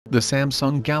The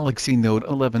Samsung Galaxy Note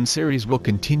 11 series will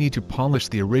continue to polish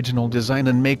the original design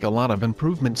and make a lot of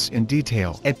improvements in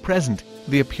detail. At present,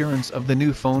 the appearance of the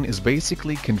new phone is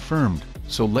basically confirmed,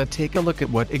 so let's take a look at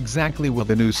what exactly will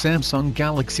the new Samsung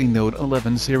Galaxy Note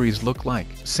 11 series look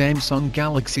like. Samsung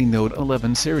Galaxy Note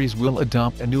 11 series will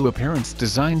adopt a new appearance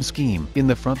design scheme. In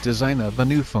the front design of the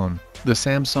new phone, the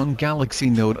Samsung Galaxy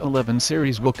Note 11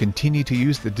 series will continue to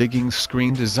use the digging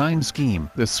screen design scheme.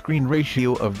 The screen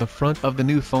ratio of the front of the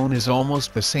new phone is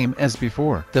almost the same as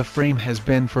before. The frame has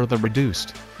been further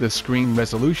reduced. The screen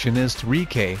resolution is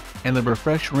 3K, and the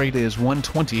refresh rate is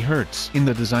 120 Hz. In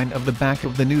the design of the back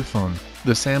of the new phone,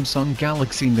 the Samsung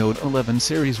Galaxy Note 11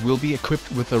 series will be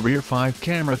equipped with a rear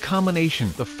 5-camera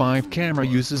combination. The 5-camera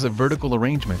uses a vertical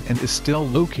arrangement and is still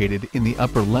located in the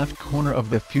upper left corner of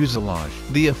the fuselage.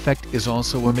 The effect is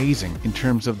also amazing. In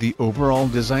terms of the overall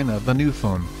design of the new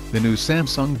phone, the new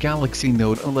Samsung Galaxy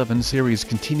Note 11 series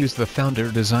continues the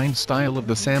founder design style of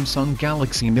the Samsung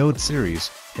Galaxy Note series,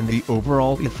 and the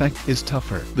overall effect is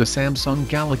tougher. The Samsung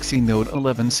Galaxy Note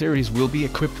 11 series will be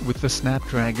equipped with the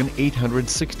Snapdragon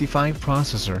 865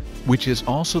 processor, which is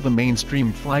also the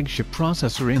mainstream flagship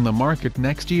processor in the market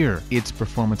next year. Its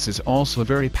performance is also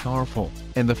very powerful,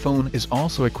 and the phone is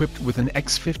also equipped with an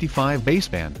X55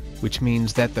 baseband, which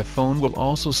means that the phone will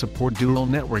also support dual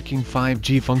networking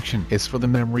 5G function. As for the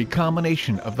memory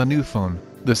combination of the new phone,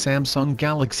 the Samsung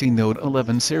Galaxy Note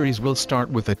 11 series will start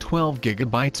with a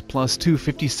 12GB plus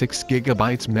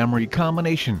 256GB memory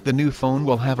combination. The new phone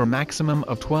will have a maximum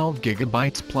of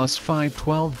 12GB plus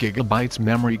 512GB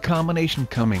memory combination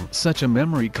coming. Such a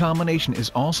memory combination is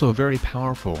also very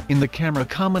powerful. In the camera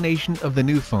combination of the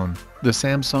new phone, the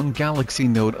Samsung Galaxy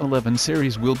Note 11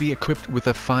 series will be equipped with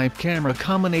a 5-camera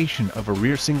combination of a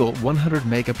rear single 100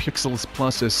 megapixels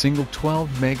plus a single 12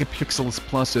 megapixels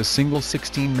plus a single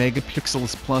 16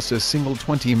 megapixels plus a single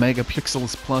 20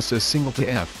 megapixels plus a single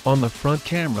TF. On the front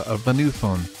camera of the new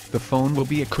phone, the phone will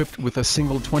be equipped with a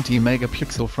single 20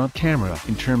 megapixel front camera.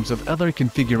 In terms of other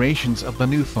configurations of the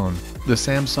new phone, the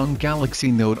Samsung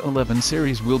Galaxy Note 11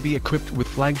 series will be equipped with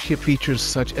flagship features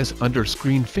such as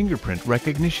under-screen fingerprint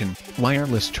recognition,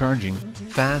 wireless charging,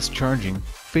 fast charging,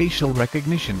 facial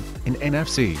recognition, and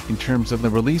NFC. In terms of the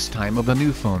release time of the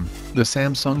new phone, the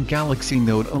Samsung Galaxy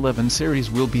Note 11 series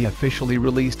will be officially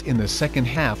released in the second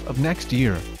half of next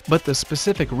year, but the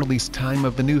specific release time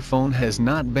of the new phone has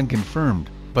not been confirmed.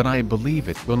 But I believe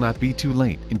it will not be too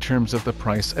late. In terms of the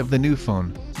price of the new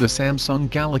phone, the Samsung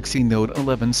Galaxy Note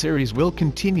 11 series will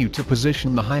continue to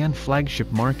position the high-end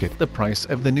flagship market. The price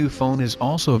of the new phone is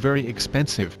also very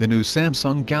expensive. The new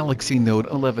Samsung Galaxy Note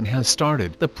 11 has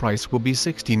started. The price will be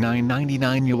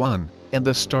 69.99 yuan, and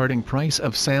the starting price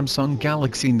of Samsung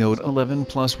Galaxy Note 11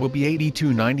 Plus will be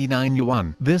 82.99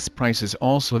 yuan. This price is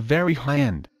also very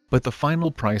high-end, but the final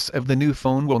price of the new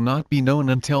phone will not be known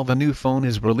until the new phone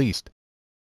is released.